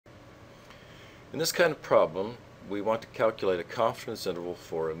In this kind of problem, we want to calculate a confidence interval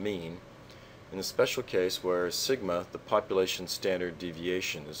for a mean in a special case where sigma, the population standard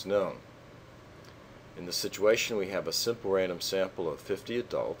deviation, is known. In this situation, we have a simple random sample of 50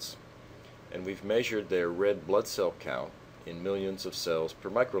 adults, and we've measured their red blood cell count in millions of cells per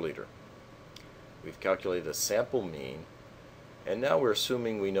microliter. We've calculated a sample mean, and now we're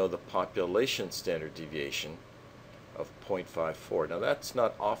assuming we know the population standard deviation of 0.54. Now that's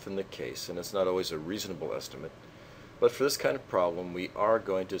not often the case, and it's not always a reasonable estimate, but for this kind of problem we are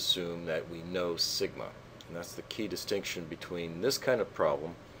going to assume that we know sigma, and that's the key distinction between this kind of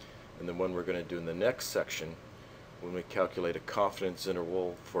problem and the one we're going to do in the next section when we calculate a confidence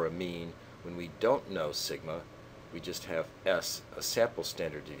interval for a mean. When we don't know sigma, we just have S, a sample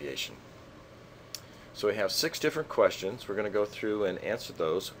standard deviation. So we have 6 different questions. We're going to go through and answer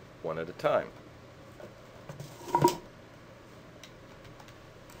those one at a time.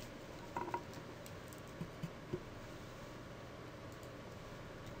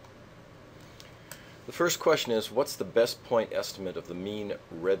 The first question is, what's the best point estimate of the mean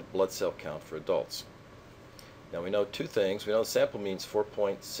red blood cell count for adults? Now we know 2 things. We know the sample mean is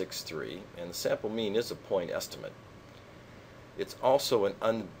 4.63, and the sample mean is a point estimate. It's also an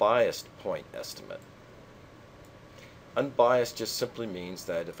unbiased point estimate. Unbiased just simply means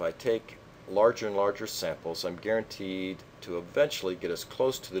that if I take larger and larger samples, I'm guaranteed to eventually get as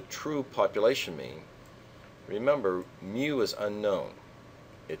close to the true population mean. Remember, mu is unknown.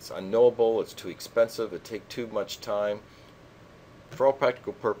 It's unknowable, it's too expensive, it takes too much time. For all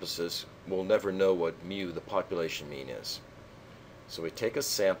practical purposes, we'll never know what mu, the population mean, is. So we take a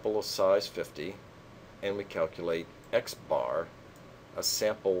sample of size 50 and we calculate x bar, a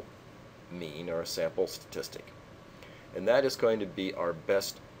sample mean or a sample statistic. And that is going to be our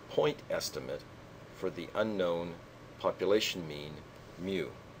best point estimate for the unknown population mean, mu.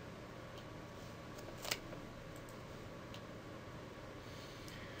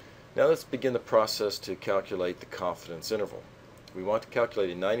 Now let's begin the process to calculate the confidence interval. We want to calculate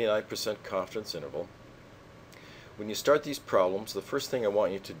a 99% confidence interval. When you start these problems, the first thing I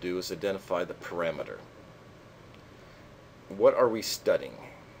want you to do is identify the parameter. What are we studying?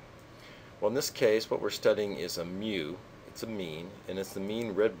 Well, in this case, what we're studying is a mu. It's a mean, and it's the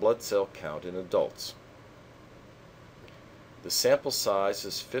mean red blood cell count in adults. The sample size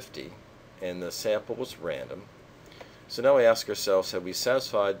is 50, and the sample was random. So now we ask ourselves, have we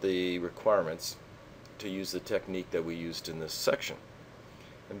satisfied the requirements to use the technique that we used in this section?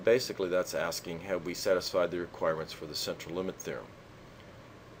 And basically that's asking, have we satisfied the requirements for the central limit theorem?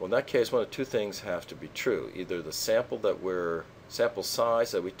 Well, in that case, one of 2 things have to be true. Either the sample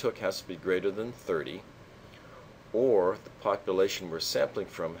size that we took has to be greater than 30, or the population we're sampling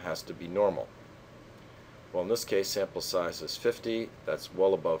from has to be normal. Well, in this case, sample size is 50. That's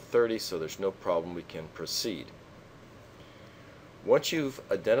well above 30, so there's no problem. We can proceed. Once you've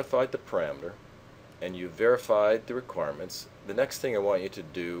identified the parameter and you've verified the requirements, the next thing I want you to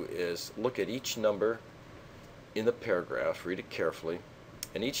do is look at each number in the paragraph, read it carefully,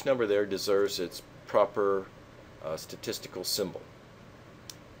 and each number there deserves its proper statistical symbol.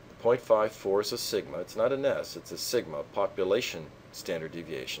 The 0.54 is a sigma. It's not an S, it's a sigma, population standard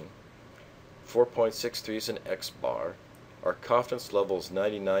deviation. 4.63 is an x bar. Our confidence level is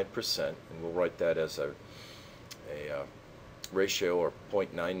 99%, and we'll write that as a ratio, or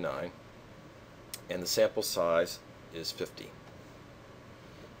 0.99, and the sample size is 50.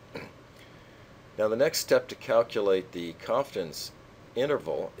 Now the next step to calculate the confidence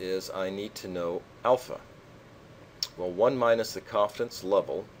interval is I need to know alpha. Well, 1 minus the confidence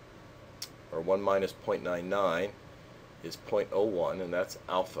level, or 1 minus 0.99, is 0.01, and that's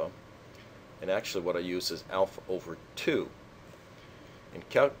alpha. And actually what I use is alpha over 2. In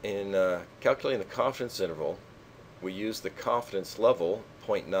calculating the confidence interval, we use the confidence level,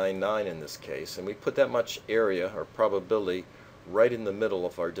 0.99 in this case, and we put that much area or probability right in the middle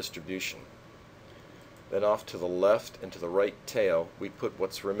of our distribution. Then off to the left and to the right tail, we put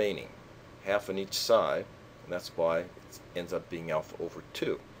what's remaining, half on each side, and that's why it ends up being alpha over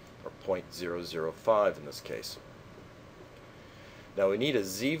 2, or 0.005 in this case. Now we need a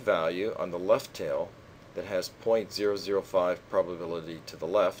z-value on the left tail that has 0.005 probability to the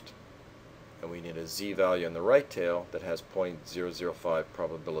left, and we need a z-value on the right tail that has 0.005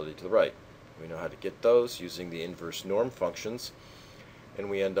 probability to the right. We know how to get those using the inverse norm functions, and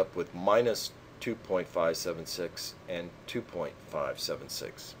we end up with minus 2.576 and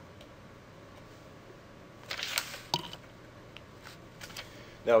 2.576.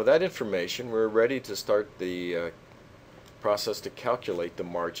 Now with that information, we're ready to start the process to calculate the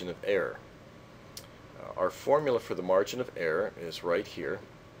margin of error. Our formula for the margin of error is right here.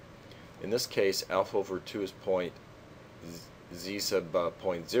 In this case, alpha over 2 is z sub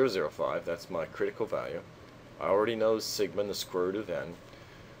 0.005. That's my critical value. I already know sigma, the square root of n.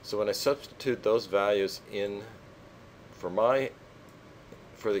 So when I substitute those values in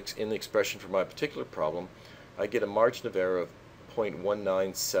in the expression for my particular problem, I get a margin of error of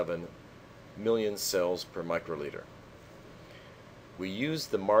 0.197 million cells per microliter. We use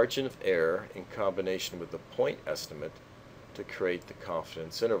the margin of error in combination with the point estimate to create the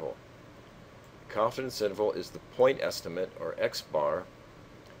confidence interval. The confidence interval is the point estimate, or x bar.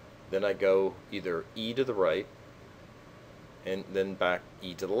 Then I go either e to the right and then back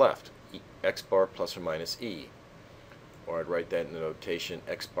e to the left, x bar plus or minus e. Or I'd write that in the notation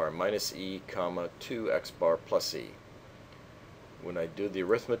x bar minus e, comma, 2x bar plus e. When I do the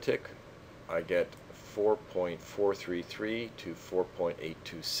arithmetic, I get 4.433 to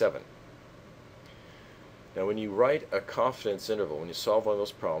 4.827. Now when you write a confidence interval, when you solve one of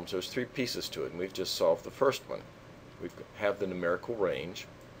those problems, there's three pieces to it, and we've just solved the first one. We have the numerical range.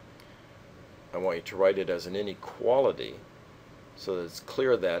 I want you to write it as an inequality so that it's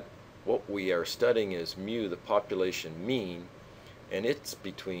clear that what we are studying is mu, the population mean, and it's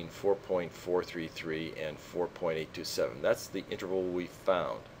between 4.433 and 4.827. That's the interval we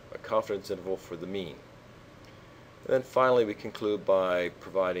found, a confidence interval for the mean. And then finally we conclude by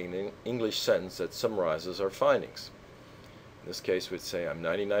providing an English sentence that summarizes our findings. In this case we'd say I'm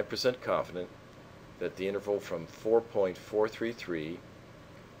 99% confident that the interval from 4.433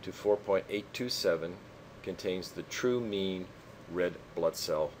 to 4.827 contains the true mean red blood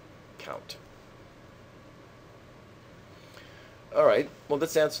cell count. Alright, well,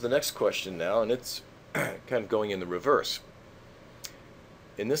 let's answer the next question now, and it's kind of going in the reverse.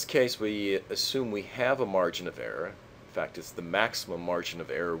 In this case, we assume we have a margin of error. In fact, it's the maximum margin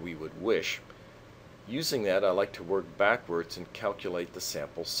of error we would wish. Using that, I like to work backwards and calculate the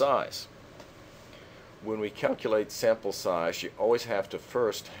sample size. When we calculate sample size, you always have to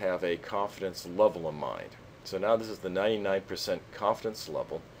first have a confidence level in mind. So now this is the 99% confidence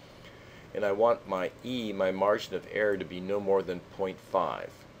level, and I want my E, my margin of error, to be no more than 0.5.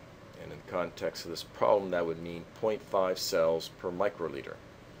 And in the context of this problem, that would mean 0.5 cells per microliter.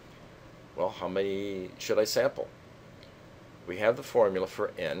 Well, how many should I sample? We have the formula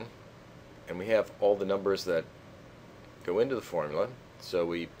for n, and we have all the numbers that go into the formula, so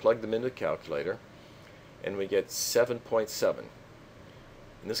we plug them into the calculator, and we get 7.7. In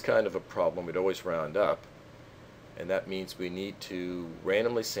this kind of a problem, we'd always round up, and that means we need to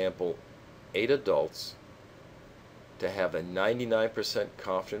randomly sample 8 adults to have a 99%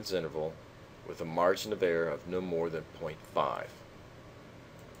 confidence interval with a margin of error of no more than 0.5.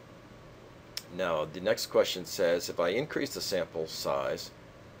 Now, the next question says, if I increase the sample size,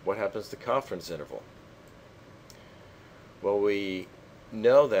 what happens to the confidence interval? Well, we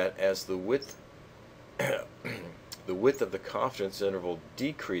know that as the width of the confidence interval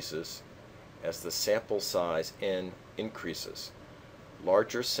decreases as the sample size n increases.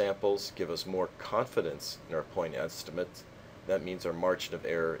 Larger samples give us more confidence in our point estimates. That means our margin of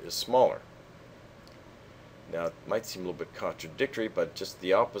error is smaller. Now, it might seem a little bit contradictory, but just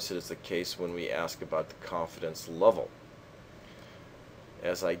the opposite is the case when we ask about the confidence level.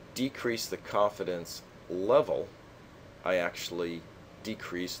 As I decrease the confidence level, I actually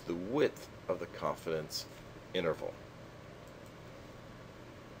decrease the width of the confidence interval.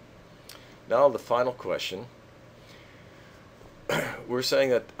 Now the final question. We're saying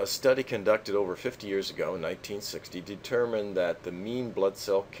that a study conducted over 50 years ago, in 1960, determined that the mean blood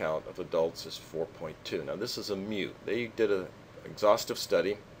cell count of adults is 4.2. Now this is a mu. They did an exhaustive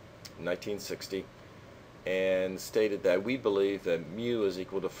study in 1960 and stated that we believe that mu is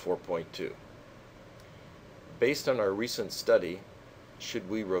equal to 4.2. Based on our recent study, should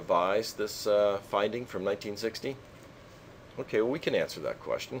we revise this finding from 1960? Okay, well, we can answer that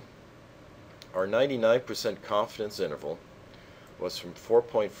question. Our 99% confidence interval was from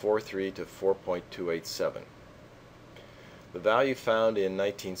 4.43 to 4.287. The value found in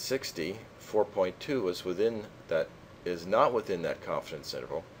 1960, 4.2, is not within that confidence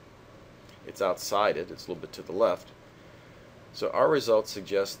interval. It's outside it. It's a little bit to the left. So our results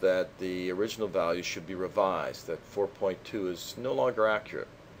suggest that the original value should be revised, that 4.2 is no longer accurate.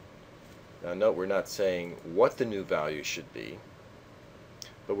 Now note, we're not saying what the new value should be,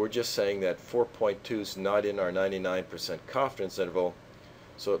 but we're just saying that 4.2 is not in our 99% confidence interval,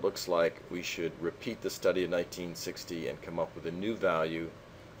 so it looks like we should repeat the study of 1960 and come up with a new value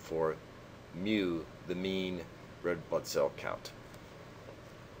for mu, the mean red blood cell count.